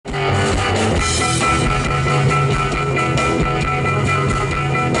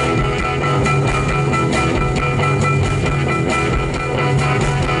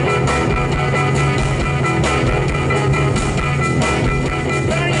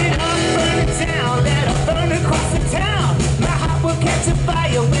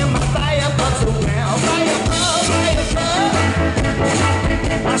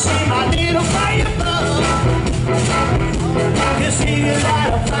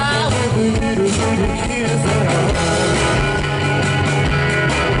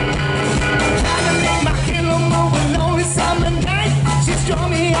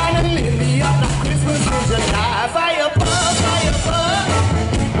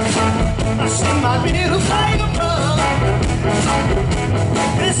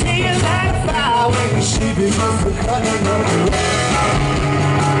because we're cutting up the road.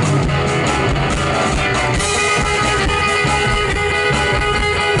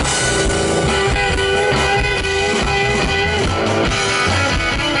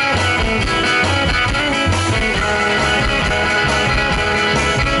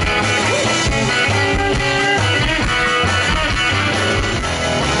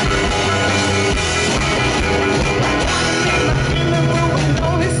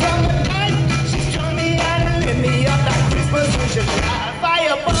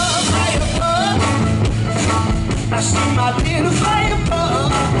 I see my little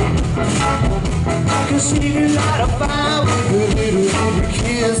Firebug, 'cause she can light a fire with her little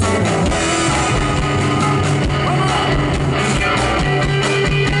kiss.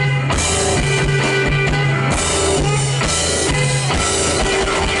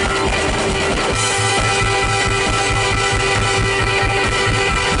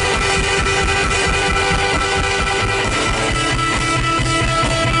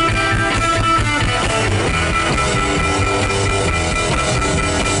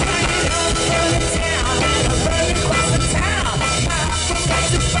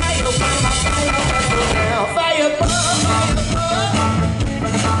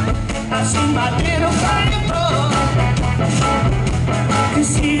 I see my little Firebug, 'cause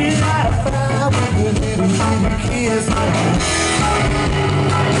she light a fire with her little kiss.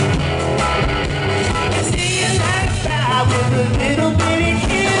 She light a fire with her little bitty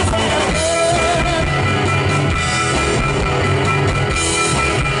kiss.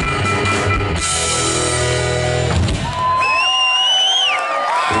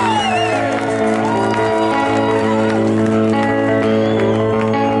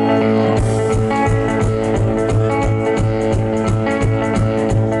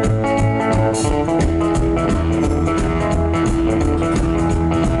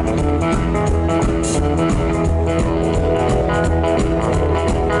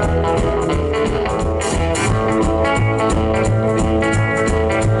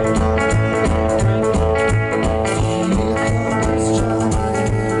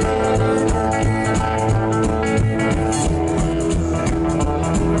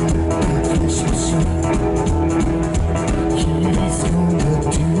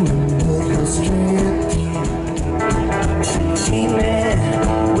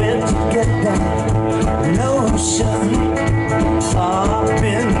 I've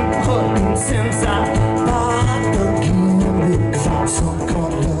been putting since I bought the gimmick.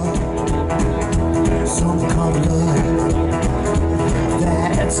 Some called love,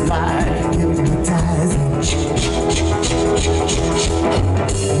 that's like hypnotizing.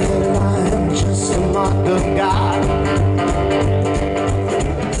 Well, I'm just a modern guy.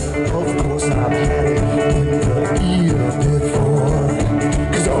 Of course I've had it in the ear before,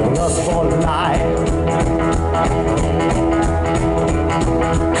 'cause I'm lust for life.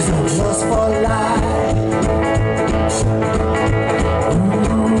 'Cause I'm lust for life.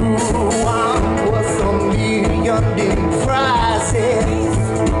 Ooh, I'm worth a million in prizes.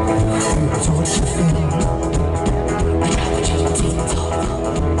 You torture thing. I gotta change the TikTok.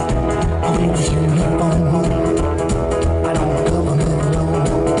 I'll be with you up on home. I don't government loan.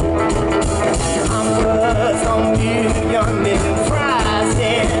 I'm worth a million in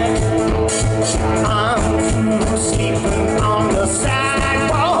prizes. I'm through sleeping on the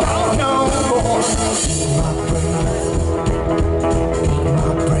sidewalk no more. My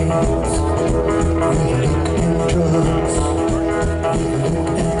brains, liquor and drugs,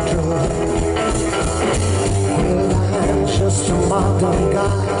 Well, I'm just a modern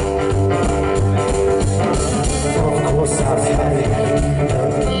guy. Of course I've had it in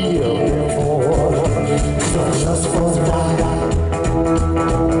the ear before, 'cause I'm lust for life.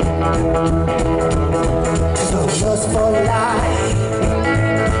 'Cause I'm lust for life.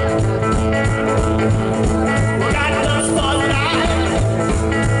 Got lust for life.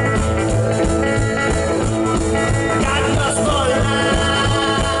 Got lust for life.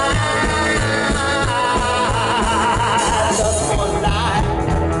 Lust for life.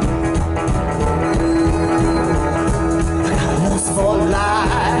 Got lust for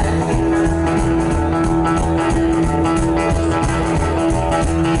life.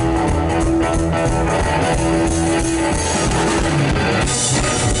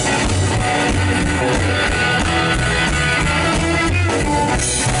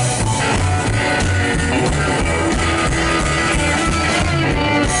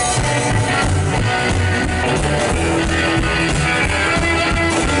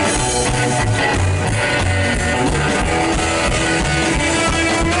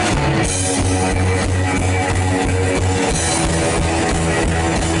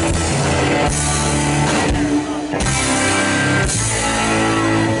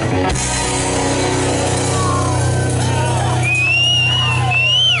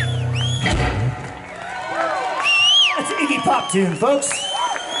 That's an Iggy Pop tune, folks.